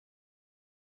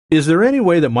Is there any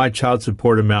way that my child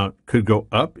support amount could go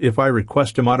up if I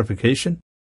request a modification?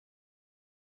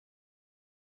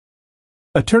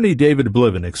 Attorney David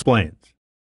Bliven explains.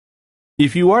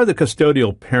 If you are the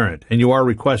custodial parent and you are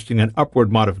requesting an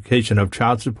upward modification of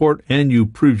child support and you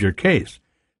prove your case,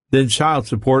 then child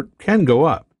support can go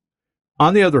up.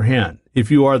 On the other hand, if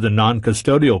you are the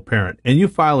non-custodial parent and you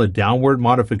file a downward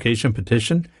modification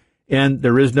petition and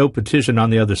there is no petition on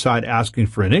the other side asking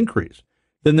for an increase,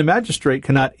 then the magistrate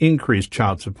cannot increase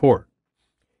child support.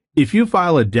 If you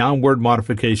file a downward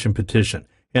modification petition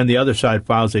and the other side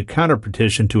files a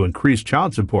counter-petition to increase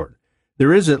child support,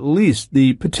 there is at least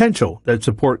the potential that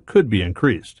support could be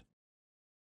increased.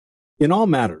 In all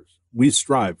matters, we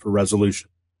strive for resolution.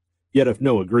 Yet if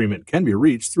no agreement can be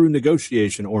reached through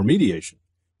negotiation or mediation,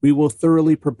 we will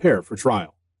thoroughly prepare for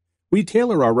trial. We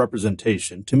tailor our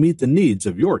representation to meet the needs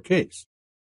of your case.